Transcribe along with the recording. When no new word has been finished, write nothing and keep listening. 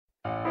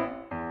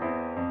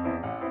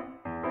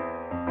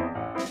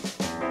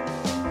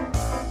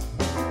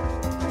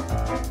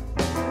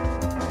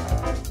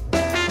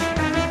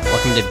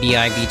Welcome to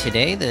BIV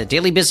Today, the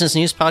daily business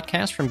news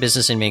podcast from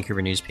Business in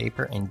Vancouver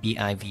newspaper and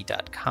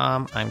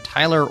BIV.com. I'm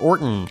Tyler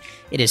Orton.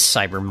 It is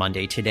Cyber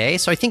Monday today,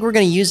 so I think we're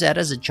going to use that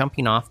as a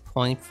jumping off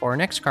point for our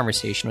next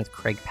conversation with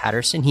Craig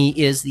Patterson.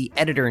 He is the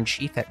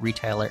editor-in-chief at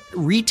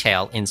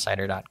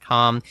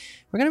RetailInsider.com.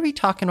 We're going to be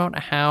talking about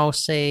how,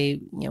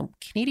 say,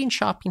 Canadian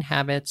shopping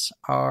habits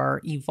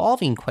are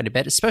evolving quite a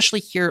bit,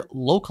 especially here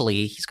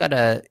locally. He's got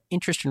an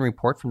interesting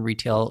report from the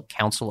Retail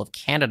Council of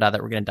Canada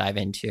that we're going to dive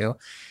into.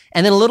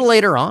 And then a little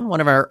later on, one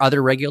of our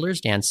other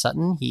regulars, Dan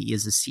Sutton, he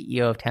is the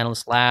CEO of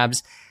Tantalus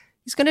Labs.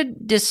 He's going to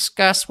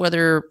discuss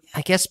whether,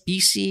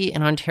 BC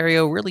and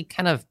Ontario really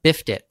kind of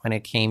biffed it when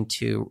it came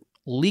to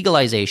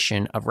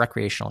legalization of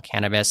recreational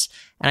cannabis.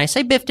 And I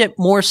say biffed it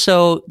more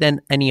so than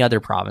any other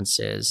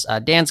provinces.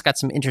 Dan's got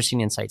some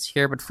interesting insights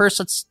here, but first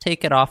let's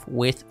take it off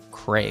with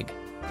Craig.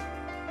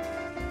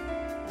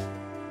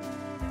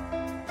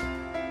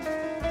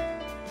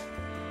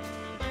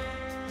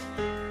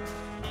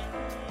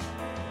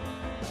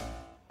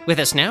 With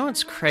us now,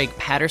 it's Craig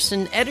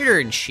Patterson,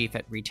 editor-in-chief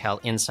at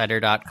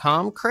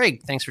RetailInsider.com.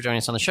 Craig, thanks for joining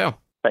us on the show.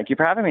 Thank you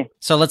for having me.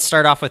 So let's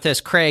start off with this.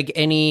 Craig,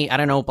 any,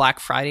 Black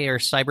Friday or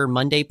Cyber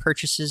Monday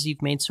purchases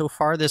you've made so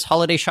far this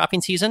holiday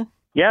shopping season?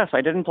 Yes,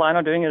 I didn't plan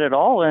on doing it at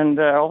all, and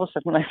all of a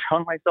sudden I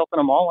found myself in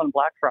a mall on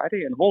Black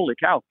Friday, and holy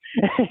cow.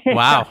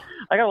 Wow.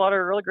 I got a lot of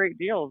really great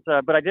deals,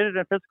 but I did it in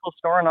a physical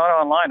store and not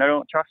online. I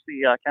don't trust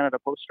the Canada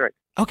Post strike.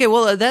 Okay,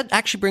 well, that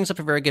actually brings up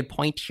a very good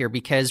point here,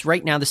 because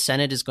right now the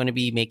Senate is going to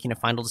be making a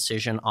final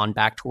decision on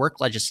back-to-work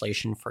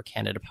legislation for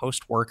Canada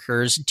Post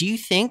workers. Do you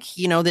think,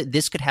 that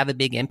this could have a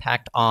big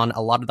impact on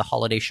a lot of the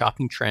holiday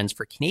shopping trends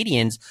for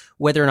Canadians,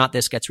 whether or not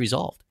this gets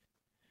resolved?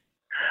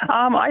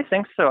 I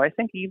think so. I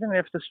think even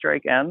if the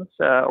strike ends,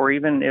 or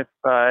even if,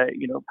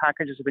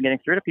 packages have been getting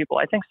through to people,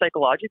 I think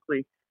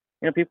psychologically,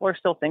 people are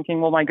still thinking,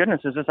 well, my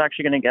goodness, is this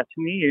actually going to get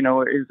to me?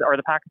 Are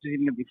the packages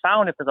even going to be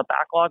found? If there's a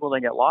backlog, will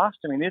they get lost?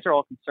 I mean, these are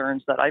all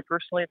concerns that I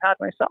personally have had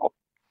myself.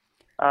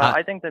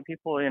 I think that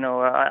people,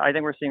 I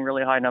think we're seeing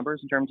really high numbers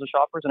in terms of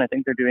shoppers, and I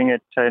think they're doing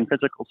it in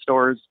physical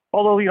stores,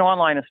 although,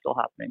 online is still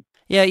happening.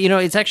 Yeah,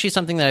 it's actually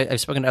something that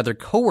I've spoken to other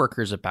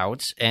coworkers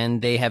about,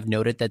 and they have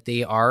noted that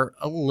they are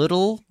a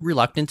little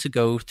reluctant to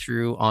go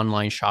through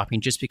online shopping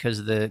just because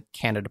of the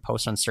Canada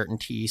Post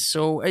uncertainty.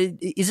 So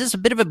is this a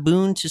bit of a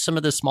boon to some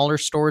of the smaller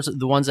stores,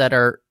 the ones that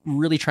are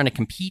really trying to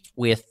compete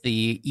with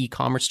the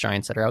e-commerce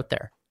giants that are out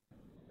there?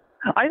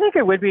 I think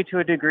it would be to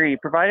a degree,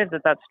 provided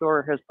that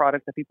store has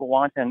product that people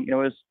want and,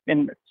 is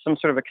in some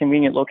sort of a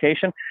convenient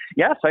location.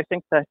 Yes, I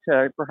think that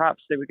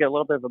perhaps they would get a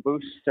little bit of a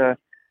boost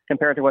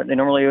compared to what they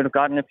normally would have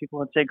gotten if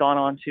people had, say, gone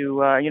on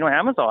to,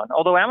 Amazon.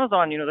 Although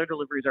Amazon, their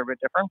deliveries are a bit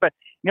different. But,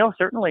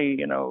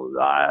 certainly,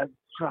 I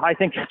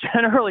think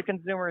generally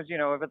consumers,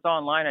 if it's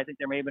online, I think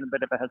there may have been a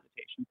bit of a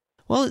hesitation.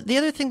 Well, the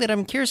other thing that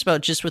I'm curious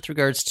about just with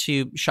regards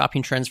to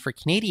shopping trends for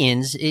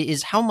Canadians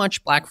is how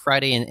much Black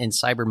Friday and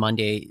Cyber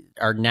Monday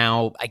are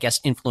now,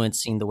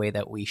 influencing the way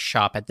that we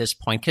shop at this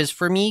point. Because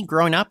for me,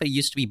 growing up, it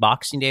used to be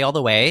Boxing Day all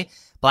the way.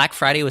 Black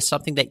Friday was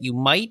something that you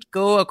might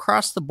go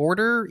across the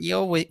border,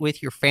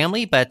 with your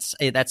family, but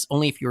that's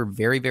only if you're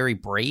very, very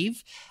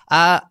brave.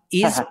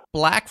 Is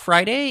Black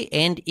Friday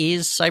and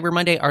is Cyber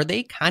Monday, are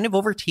they kind of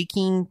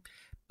overtaking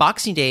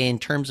Boxing Day in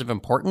terms of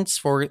importance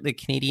for the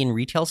Canadian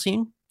retail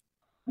scene?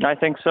 I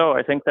think so.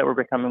 I think that we're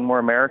becoming more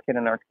American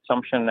in our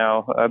consumption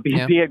now, be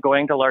it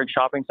going to large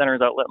shopping centers,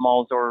 outlet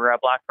malls, or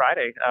Black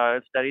Friday.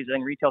 Studies, I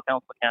think Retail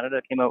Council of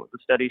Canada came out with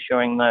a study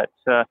showing that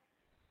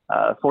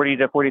 40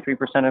 to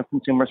 43% of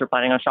consumers are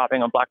planning on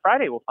shopping on Black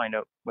Friday. We'll find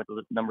out what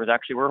the numbers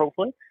actually were,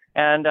 hopefully.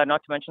 And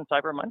not to mention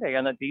Cyber Monday.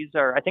 And that these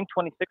are, I think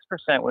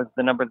 26% was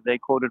the number that they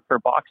quoted for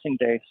Boxing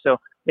Day. So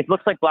it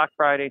looks like Black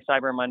Friday,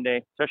 Cyber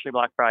Monday, especially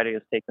Black Friday,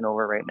 is taken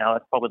over right now.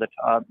 That's probably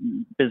the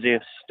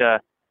busiest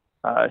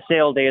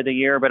sale day of the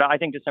year. But I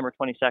think December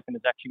 22nd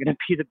is actually going to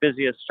be the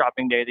busiest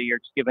shopping day of the year,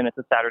 just given it's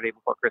a Saturday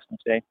before Christmas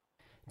Day.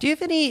 Do you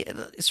have any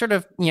sort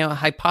of,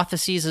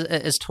 hypotheses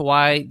as to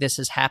why this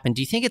has happened?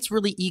 Do you think it's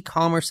really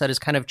e-commerce that has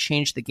kind of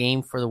changed the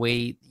game for the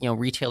way,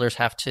 retailers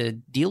have to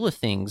deal with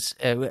things,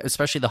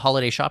 especially the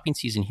holiday shopping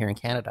season here in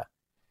Canada?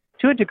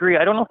 To a degree,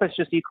 I don't know if it's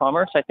just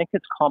e-commerce. I think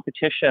it's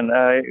competition.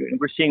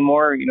 We're seeing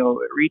more,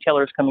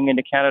 retailers coming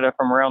into Canada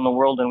from around the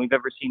world than we've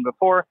ever seen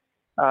before.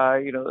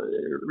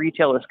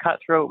 Retail is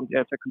cutthroat.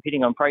 They're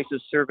competing on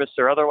prices, service,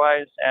 or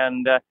otherwise.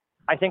 And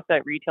I think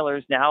that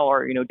retailers now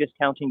are,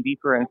 discounting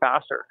deeper and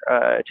faster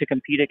to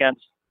compete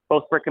against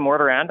both brick and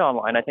mortar and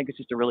online. I think it's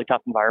just a really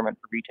tough environment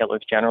for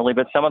retailers generally,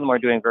 but some of them are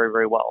doing very,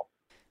 very well.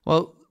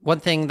 Well, one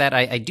thing that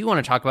I do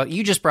want to talk about,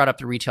 you just brought up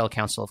the Retail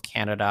Council of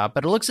Canada,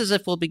 but it looks as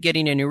if we'll be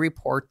getting a new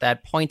report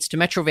that points to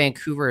Metro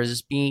Vancouver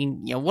as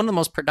being, one of the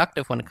most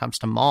productive when it comes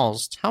to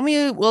malls. Tell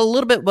me a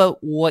little bit about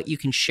what you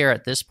can share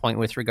at this point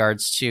with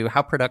regards to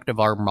how productive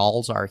our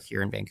malls are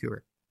here in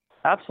Vancouver.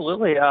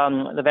 Absolutely.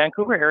 The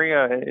Vancouver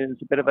area is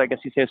a bit of, I guess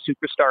you say, a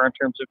superstar in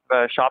terms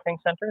of shopping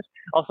centers.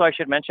 Also, I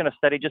should mention a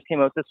study just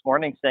came out this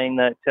morning saying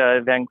that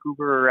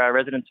Vancouver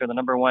residents are the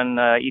number one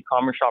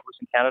e-commerce shoppers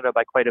in Canada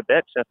by quite a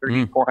bit,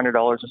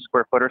 $3,400 a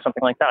square foot or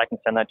something like that. I can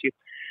send that to you.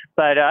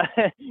 But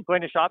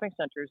going to shopping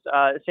centers,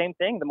 same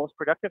thing. The most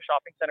productive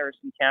shopping centers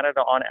in Canada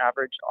on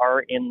average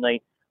are in the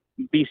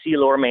BC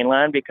Lower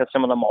Mainland because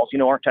some of the malls,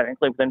 aren't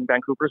technically within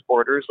Vancouver's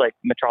borders, like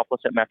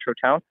Metropolis at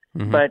Metrotown.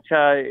 Mm-hmm. But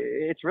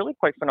it's really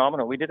quite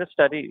phenomenal. We did a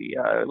study,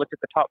 looked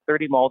at the top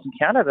 30 malls in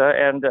Canada,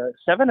 and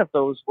 7 of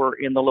those were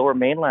in the Lower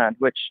Mainland,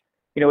 which,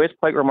 is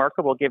quite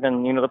remarkable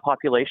given, the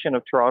population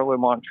of Toronto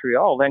and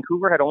Montreal.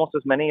 Vancouver had almost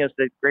as many as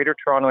the Greater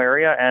Toronto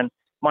Area, and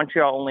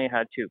Montreal only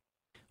had 2.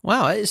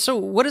 Wow. So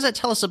what does that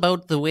tell us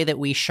about the way that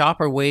we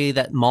shop or way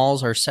that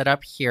malls are set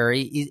up here?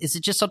 Is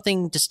it just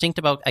something distinct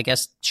about, I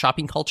guess,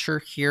 shopping culture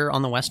here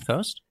on the West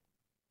Coast?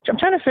 I'm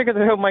trying to figure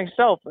that out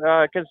myself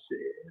because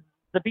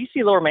the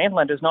BC Lower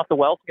Mainland is not the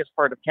wealthiest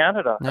part of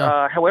Canada.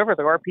 No. However,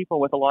 there are people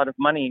with a lot of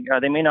money.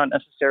 They may not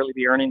necessarily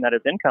be earning that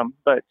as income,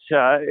 but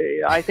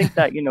I think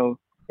that,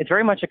 it's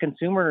very much a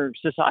consumer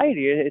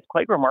society. It's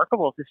quite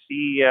remarkable to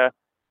see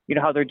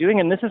how they're doing.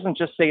 And this isn't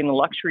just, say, in the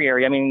luxury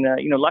area. I mean,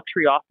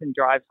 luxury often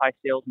drives high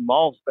sales in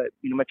malls, but,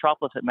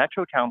 Metropolis at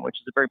Metrotown, which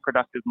is a very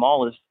productive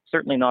mall, is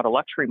certainly not a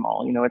luxury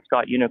mall. It's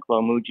got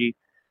Uniqlo, Muji,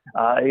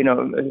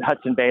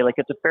 Hudson Bay. Like,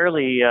 it's a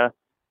fairly,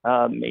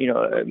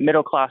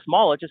 middle-class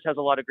mall. It just has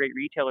a lot of great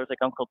retailers like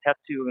Uncle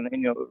Tetsu and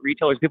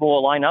retailers people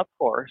will line up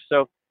for.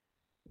 So,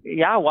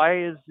 yeah,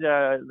 why is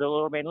the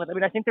Lower Mainland? I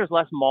mean, I think there's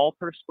less mall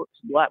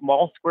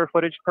square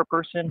footage per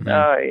person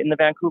in the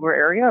Vancouver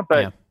area,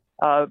 but... Yeah.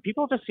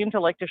 People just seem to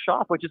like to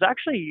shop, which is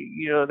actually,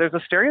 there's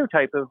a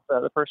stereotype of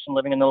the person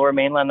living in the Lower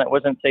Mainland that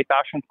wasn't, say,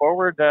 fashion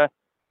forward.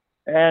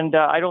 And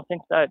I don't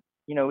think that,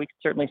 we could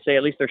certainly say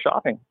at least they're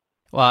shopping.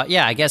 Well,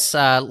 yeah, I guess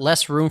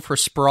less room for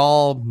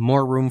sprawl,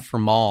 more room for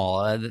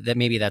mall.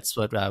 Maybe that's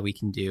what we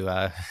can do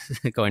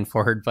going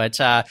forward. But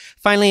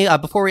finally,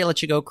 before we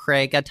let you go,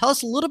 Craig, tell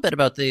us a little bit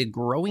about the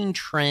growing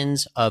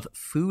trends of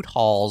food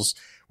halls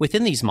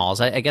within these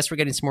malls. I guess we're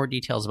getting some more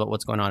details about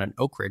what's going on in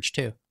Oakridge,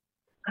 too.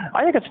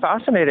 I think it's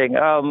fascinating.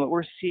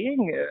 We're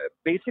seeing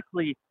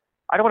basically,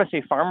 I don't want to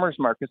say farmers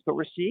markets, but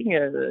we're seeing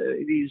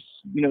these,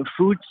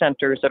 food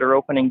centers that are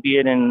opening, be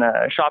it in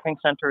shopping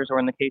centers or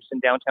in the case in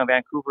downtown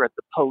Vancouver at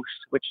the Post,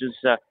 which is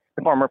the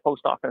former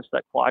post office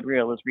that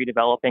Quadreal is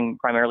redeveloping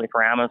primarily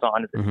for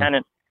Amazon as a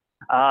tenant.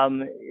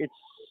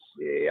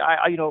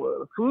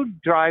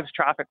 Food drives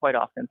traffic quite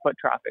often, foot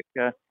traffic.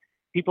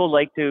 People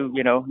like to,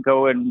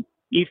 go and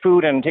eat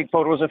food and take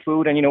photos of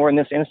food, and we're in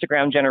this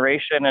Instagram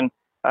generation, and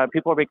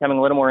people are becoming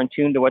a little more in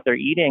tune to what they're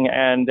eating.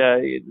 And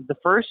the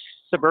first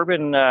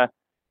suburban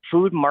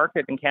food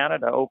market in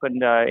Canada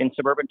opened in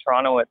suburban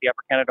Toronto at the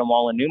Upper Canada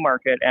Mall in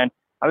Newmarket. And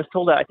I was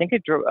told that I think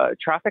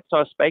traffic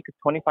saw a spike of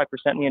 25%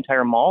 in the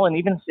entire mall, and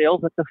even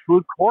sales at the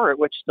food court,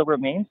 which still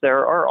remains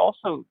there, are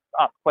also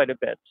up quite a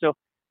bit. So,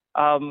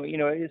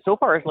 so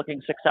far it's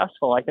looking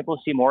successful. I think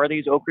we'll see more of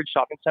these. Oakridge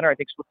Shopping Center, I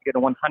think, is supposed to get a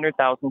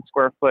 100,000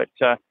 square foot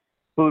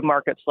food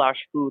market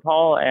 / food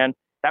hall. And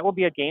that will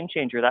be a game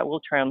changer. That will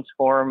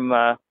transform,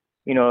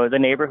 the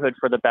neighborhood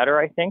for the better,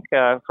 I think,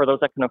 for those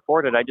that can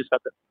afford it. I just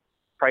got the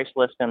price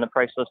list, and the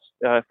price list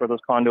for those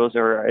condos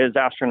is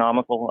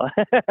astronomical.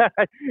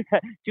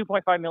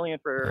 $2.5 million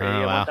for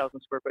a 1,000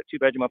 square foot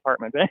 2-bedroom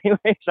apartment. But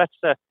anyways,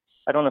 that's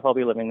I don't know if I'll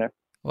be living there.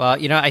 Well,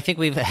 I think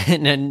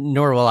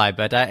nor will I,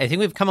 but I think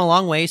we've come a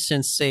long way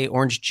since, say,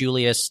 Orange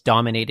Julius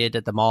dominated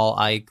at the mall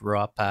I grew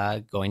up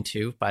going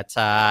to. But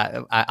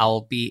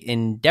I'll be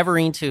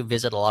endeavoring to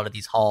visit a lot of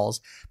these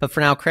halls. But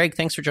for now, Craig,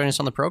 thanks for joining us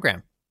on the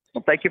program.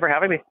 Well, thank you for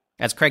having me.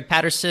 That's Craig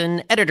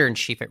Patterson,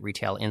 editor-in-chief at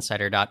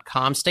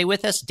RetailInsider.com. Stay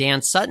with us.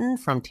 Dan Sutton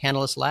from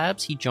Tantalus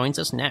Labs. He joins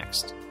us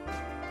next.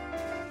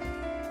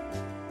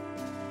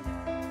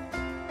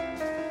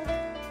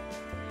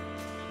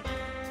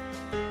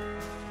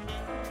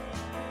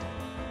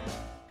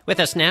 With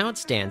us now,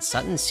 it's Dan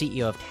Sutton,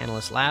 CEO of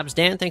Tantalus Labs.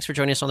 Dan, thanks for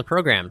joining us on the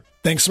program.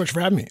 Thanks so much for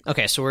having me.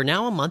 Okay, so we're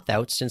now a month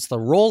out since the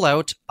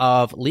rollout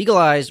of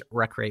legalized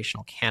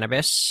recreational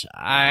cannabis.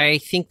 I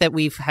think that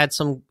we've had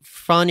some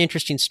fun,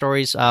 interesting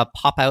stories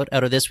pop out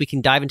of this. We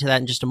can dive into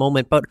that in just a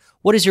moment. But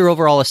what is your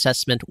overall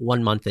assessment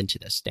 1 month into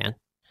this, Dan?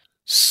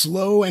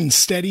 Slow and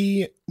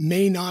steady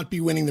may not be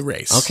winning the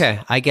race.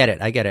 Okay, I get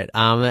it.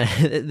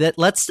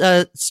 Let's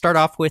start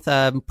off with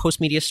a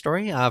post-media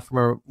story from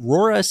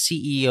Aurora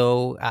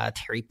CEO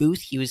Terry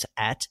Booth. He was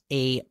at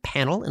a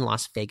panel in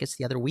Las Vegas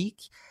the other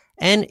week,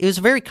 and it was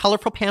a very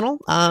colorful panel.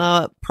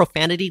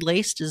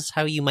 Profanity-laced is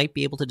how you might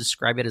be able to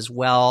describe it as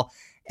well.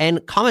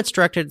 And comments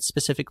directed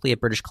specifically at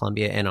British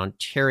Columbia and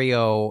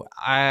Ontario.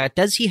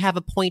 Does he have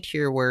a point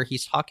here where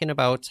he's talking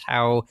about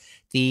how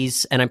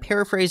these, and I'm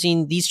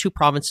paraphrasing, these two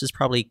provinces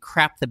probably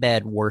crap the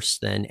bed worse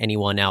than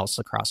anyone else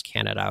across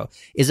Canada?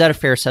 Is that a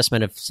fair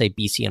assessment of, say,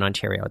 BC and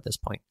Ontario at this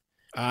point?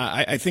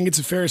 I think it's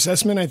a fair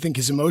assessment. I think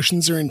his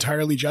emotions are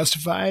entirely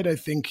justified. I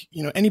think,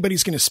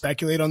 anybody's going to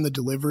speculate on the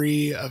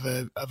delivery of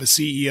a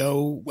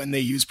CEO when they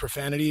use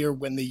profanity or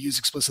when they use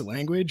explicit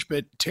language.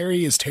 But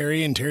Terry is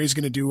Terry, and Terry's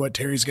going to do what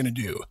Terry's going to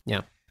do.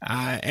 Yeah.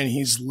 And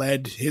he's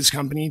led his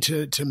company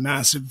to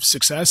massive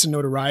success and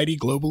notoriety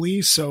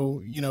globally.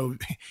 So,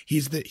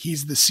 he's the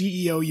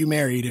CEO you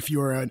married if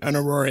you're an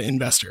Aurora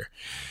investor.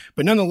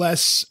 But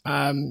nonetheless,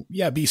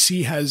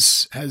 BC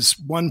has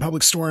one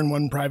public store and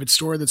one private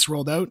store that's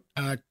rolled out.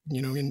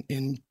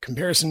 In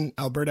comparison,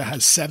 Alberta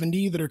has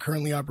 70 that are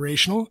currently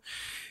operational.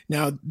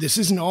 Now, this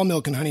isn't all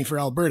milk and honey for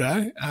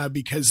Alberta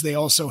because they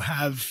also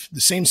have the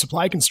same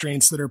supply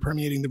constraints that are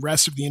permeating the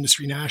rest of the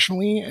industry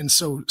nationally. And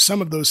so some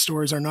of those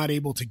stores are not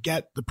able to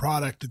get the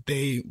product that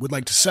they would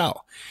like to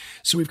sell.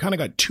 So we've kind of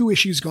got two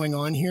issues going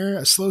on here: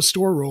 a slow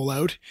store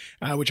rollout,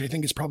 which I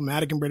think is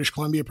problematic in British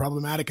Columbia,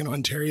 problematic in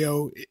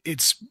Ontario.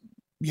 It's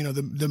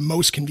the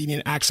most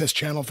convenient access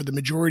channel for the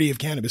majority of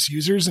cannabis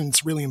users. And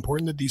it's really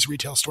important that these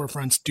retail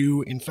storefronts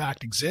do in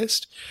fact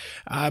exist.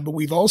 But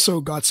we've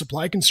also got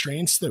supply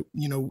constraints that,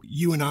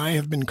 you and I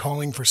have been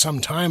calling for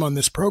some time on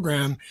this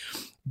program.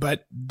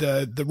 But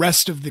the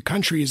rest of the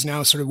country is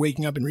now sort of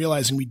waking up and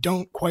realizing we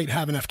don't quite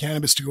have enough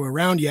cannabis to go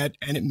around yet.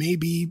 And it may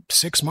be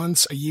 6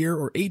 months, a year,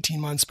 or 18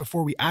 months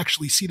before we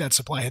actually see that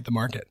supply hit the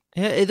market.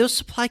 Those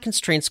supply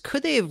constraints,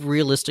 could they have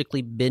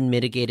realistically been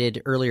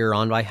mitigated earlier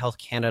on by Health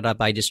Canada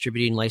by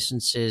distributing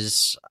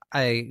licenses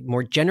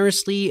more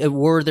generously?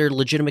 Were there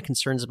legitimate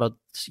concerns about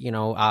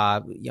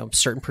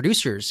certain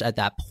producers at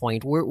that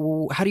point?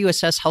 How do you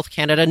assess Health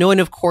Canada,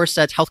 knowing of course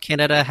that Health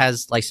Canada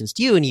has licensed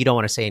you, and you don't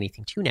want to say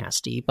anything too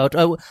nasty, but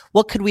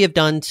what could we have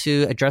done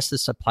to address the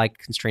supply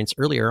constraints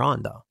earlier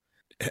on, though?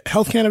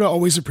 Health Canada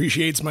always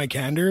appreciates my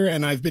candor,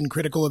 and I've been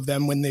critical of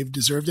them when they've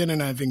deserved it,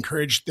 and I've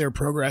encouraged their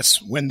progress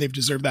when they've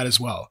deserved that as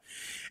well.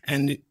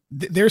 And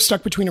they're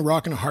stuck between a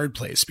rock and a hard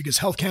place because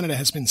Health Canada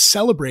has been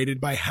celebrated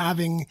by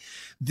having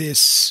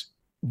this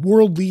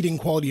world-leading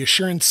quality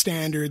assurance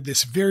standard,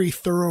 this very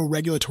thorough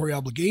regulatory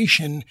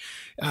obligation.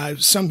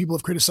 Some people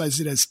have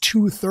criticized it as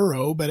too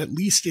thorough, but at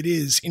least it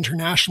is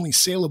internationally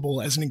saleable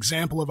as an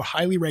example of a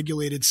highly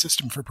regulated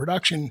system for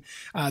production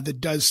that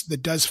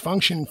does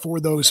function for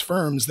those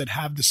firms that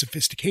have the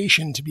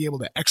sophistication to be able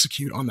to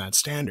execute on that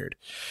standard.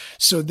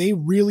 So they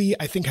really,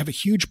 I think, have a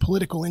huge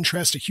political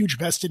interest, a huge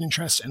vested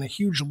interest, and a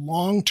huge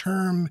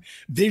long-term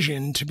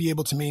vision to be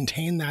able to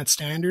maintain that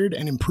standard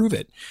and improve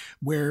it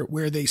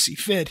where they see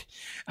fit.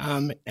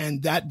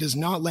 And that does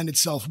not lend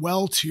itself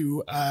well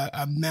to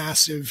a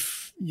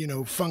massive,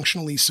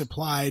 functionally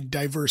supplied,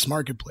 diverse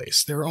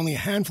marketplace. There are only a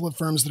handful of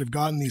firms that have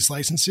gotten these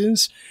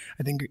licenses.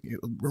 I think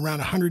around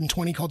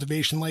 120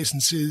 cultivation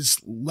licenses,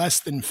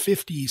 less than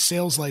 50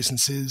 sales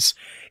licenses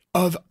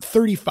of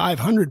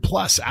 3,500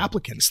 plus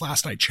applicants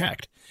last I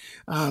checked.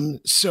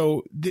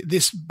 So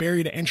this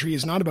barrier to entry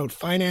is not about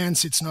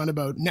finance. It's not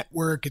about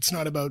network. It's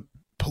not about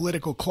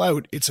political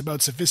clout. It's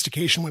about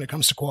sophistication when it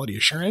comes to quality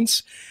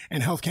assurance.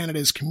 And Health Canada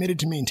is committed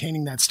to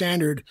maintaining that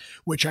standard,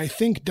 which I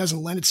think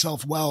doesn't lend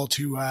itself well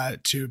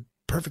to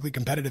perfectly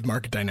competitive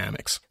market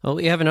dynamics. Well,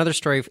 we have another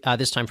story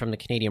this time from the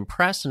Canadian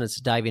Press, and it's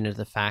diving into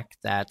the fact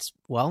that,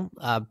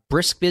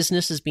 brisk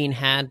business is being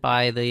had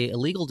by the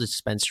illegal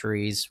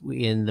dispensaries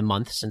in the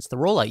month since the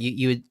rollout.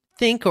 You would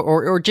think,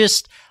 or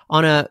just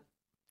on a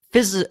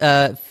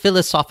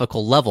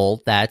philosophical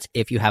level, that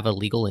if you have a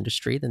legal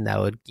industry, then that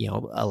would,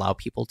 allow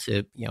people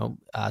to,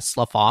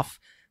 slough off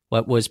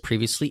what was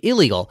previously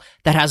illegal.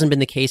 That hasn't been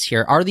the case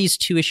here. Are these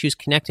two issues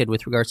connected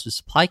with regards to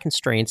supply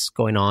constraints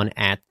going on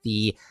at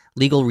the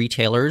legal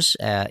retailers,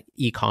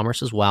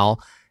 e-commerce as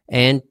well?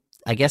 And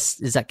I guess,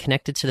 is that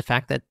connected to the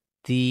fact that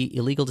the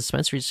illegal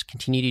dispensaries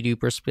continue to do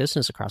brisk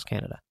business across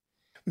Canada?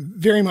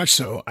 Very much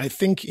so. I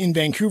think in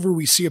Vancouver,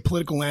 we see a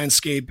political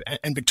landscape,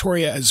 and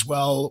Victoria as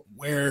well,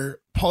 where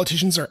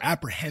politicians are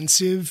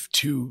apprehensive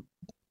to,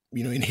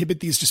 inhibit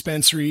these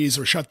dispensaries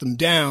or shut them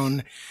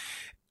down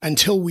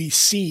until we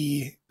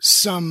see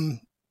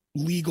some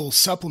legal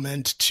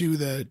supplement to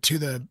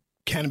the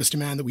cannabis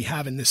demand that we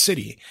have in this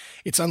city.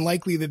 It's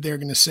unlikely that they're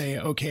going to say,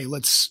 okay,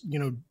 let's,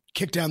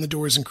 kick down the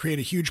doors and create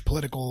a huge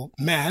political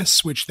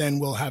mess, which then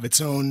will have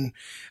its own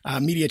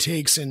media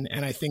takes. And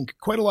I think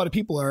quite a lot of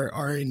people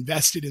are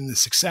invested in the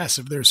success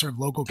of their sort of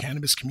local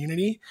cannabis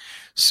community.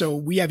 So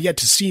we have yet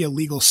to see a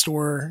legal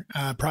store,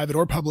 private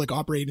or public,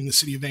 operate in the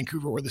city of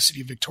Vancouver or the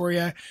city of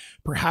Victoria.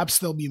 Perhaps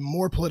there'll be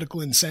more political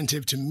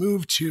incentive to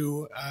move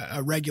to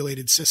a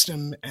regulated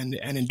system and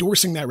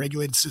endorsing that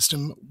regulated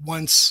system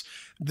once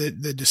the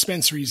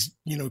dispensaries,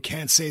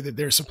 can't say that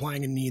they're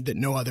supplying a need that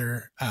no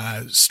other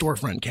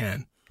storefront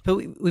can.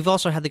 But we've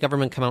also had the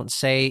government come out and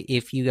say,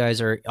 if you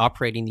guys are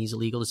operating these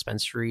illegal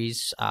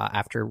dispensaries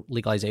after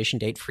legalization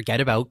date,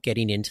 forget about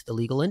getting into the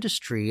legal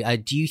industry.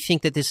 Do you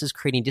think that this is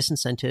creating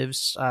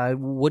disincentives?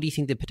 What do you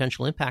think the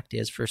potential impact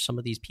is for some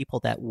of these people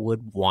that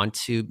would want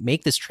to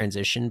make this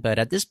transition? But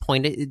at this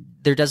point,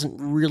 there doesn't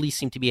really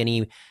seem to be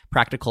any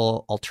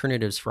practical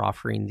alternatives for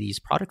offering these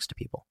products to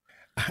people.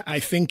 I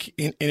think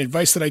in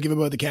advice that I give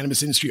about the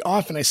cannabis industry,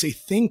 often I say,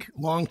 think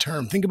long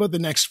term, think about the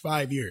next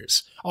 5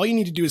 years. All you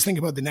need to do is think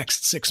about the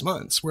next 6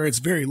 months, where it's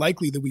very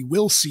likely that we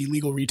will see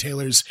legal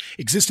retailers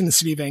exist in the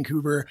city of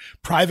Vancouver,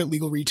 private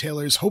legal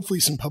retailers,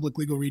 hopefully some public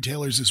legal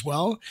retailers as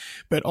well.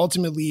 But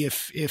ultimately,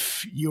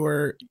 if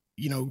you're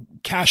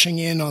cashing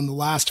in on the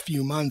last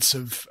few months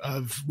of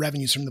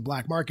revenues from the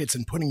black markets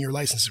and putting your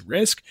license at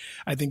risk,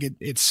 I think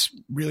it's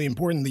really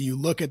important that you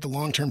look at the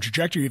long-term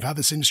trajectory of how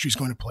this industry is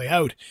going to play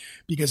out,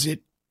 because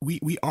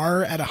we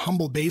are at a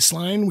humble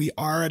baseline. We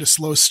are at a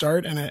slow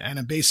start and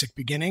a basic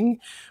beginning,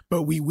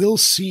 but we will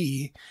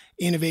see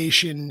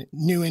innovation,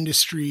 new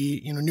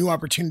industry, new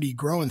opportunity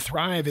grow and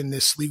thrive in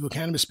this legal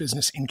cannabis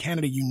business in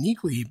Canada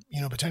uniquely,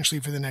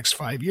 potentially for the next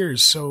 5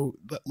 years. So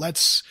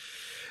let's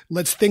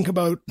think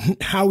about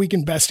how we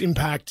can best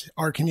impact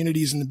our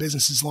communities and the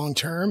businesses long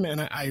term.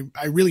 And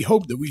I really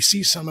hope that we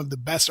see some of the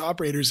best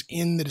operators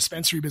in the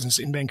dispensary business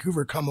in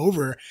Vancouver come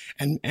over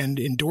and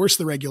endorse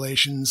the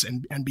regulations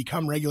and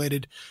become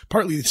regulated,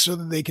 partly so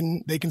that they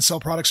can sell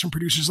products from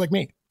producers like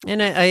me.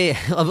 And I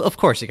of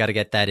course, you got to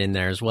get that in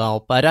there as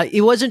well. But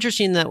it was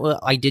interesting that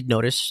I did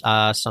notice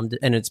some,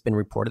 and it's been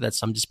reported that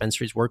some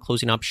dispensaries were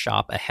closing up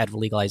shop ahead of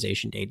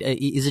legalization date.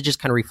 Is it just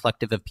kind of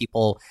reflective of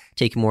people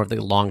taking more of the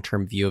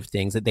long-term view of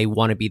things, that they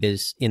want to be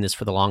in this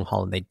for the long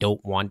haul and they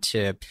don't want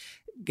to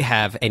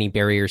have any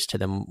barriers to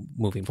them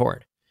moving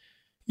forward?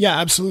 Yeah,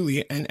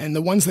 absolutely. And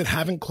the ones that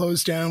haven't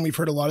closed down, we've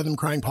heard a lot of them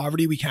crying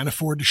poverty. We can't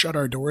afford to shut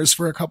our doors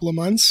for a couple of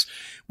months.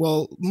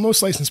 Well,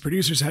 most licensed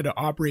producers had to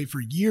operate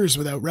for years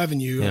without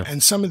revenue. Yeah.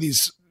 And some of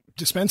these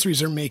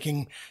dispensaries are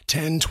making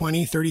 $10,000,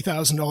 $20,000,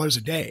 $30,000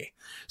 a day.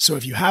 So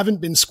if you haven't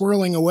been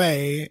squirreling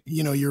away,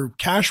 your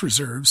cash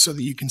reserves so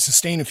that you can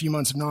sustain a few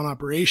months of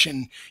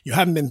non-operation, you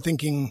haven't been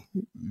thinking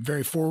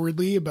very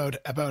forwardly about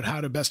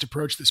how to best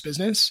approach this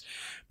business.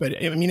 But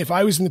I mean, if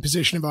I was in the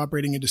position of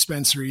operating a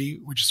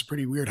dispensary, which is a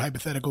pretty weird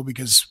hypothetical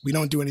because we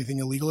don't do anything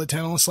illegal at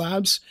Tantalus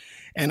Labs,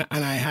 and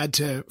I had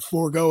to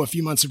forego a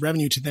few months of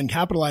revenue to then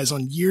capitalize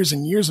on years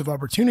and years of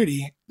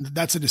opportunity,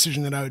 that's a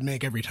decision that I would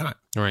make every time.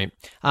 All right.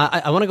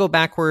 I want to go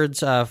backwards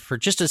for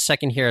just a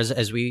second here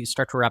as we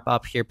start to wrap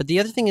up here. But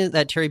the other thing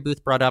that Terry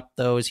Booth brought up,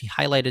 though, is he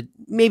highlighted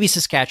maybe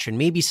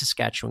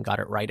Saskatchewan got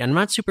it right. And I'm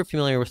not super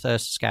familiar with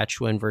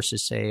Saskatchewan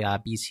versus, say,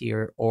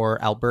 BC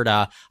or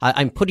Alberta.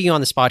 I'm putting you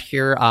on the spot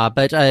here,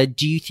 but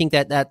do you think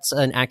that that's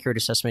an accurate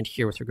assessment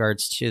here with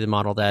regards to the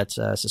model that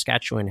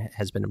Saskatchewan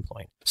has been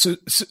employing? So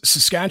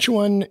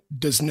Saskatchewan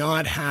does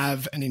not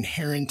have an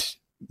inherent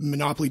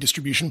monopoly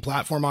distribution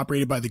platform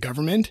operated by the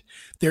government.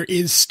 There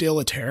is still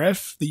a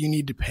tariff that you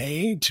need to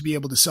pay to be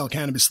able to sell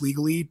cannabis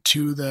legally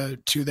to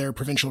their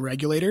provincial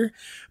regulator,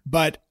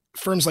 but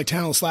firms like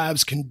Tantalus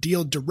Labs can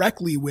deal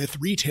directly with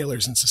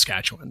retailers in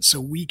Saskatchewan. So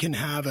we can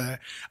have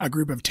a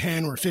group of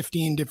 10 or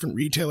 15 different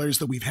retailers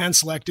that we've hand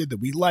selected that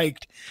we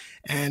liked.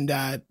 And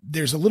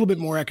there's a little bit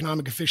more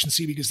economic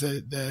efficiency because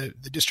the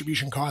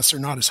distribution costs are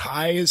not as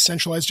high as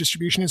centralized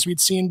distribution as we'd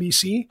see in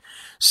BC.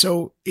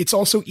 So it's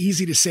also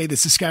easy to say that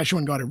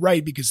Saskatchewan got it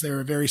right because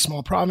they're a very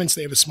small province.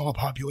 They have a small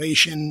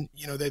population,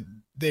 that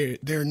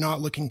they're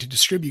not looking to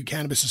distribute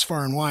cannabis as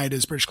far and wide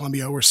as British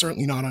Columbia, or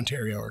certainly not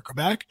Ontario or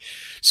Quebec.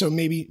 So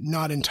maybe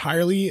not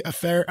entirely a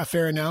fair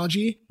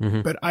analogy,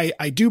 but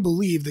I do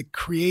believe that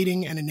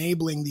creating and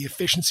enabling the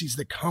efficiencies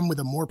that come with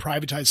a more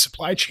privatized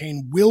supply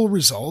chain will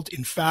result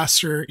in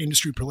faster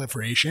industry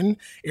proliferation,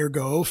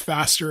 ergo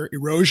faster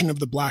erosion of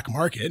the black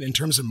market in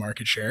terms of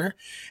market share.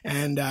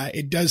 And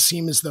it does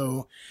seem as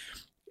though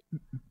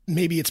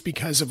maybe it's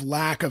because of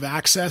lack of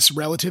access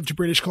relative to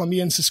British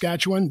Columbia and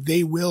Saskatchewan,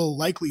 they will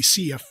likely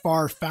see a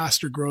far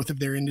faster growth of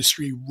their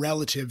industry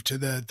relative to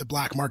the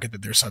black market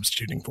that they're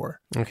substituting for.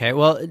 Okay.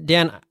 Well,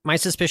 Dan, my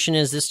suspicion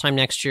is this time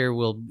next year,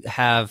 we'll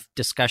have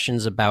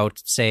discussions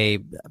about, say,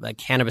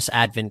 cannabis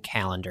advent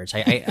calendars.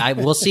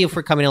 We'll see if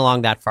we're coming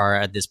along that far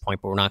at this point,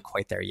 but we're not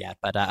quite there yet.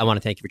 But I want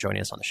to thank you for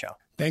joining us on the show.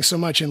 Thanks so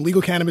much. And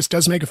legal cannabis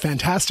does make a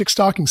fantastic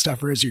stocking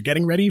stuffer as you're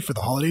getting ready for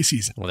the holiday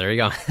season. Well, there you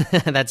go.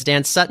 That's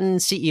Dan Sutton,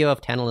 CEO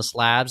of Tantalus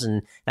Labs.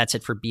 And that's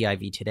it for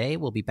BIV today.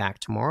 We'll be back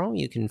tomorrow.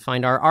 You can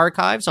find our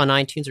archives on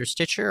iTunes or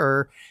Stitcher,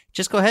 or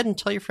just go ahead and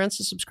tell your friends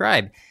to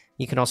subscribe.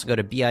 You can also go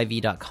to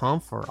BIV.com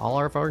for all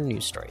of our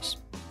news stories.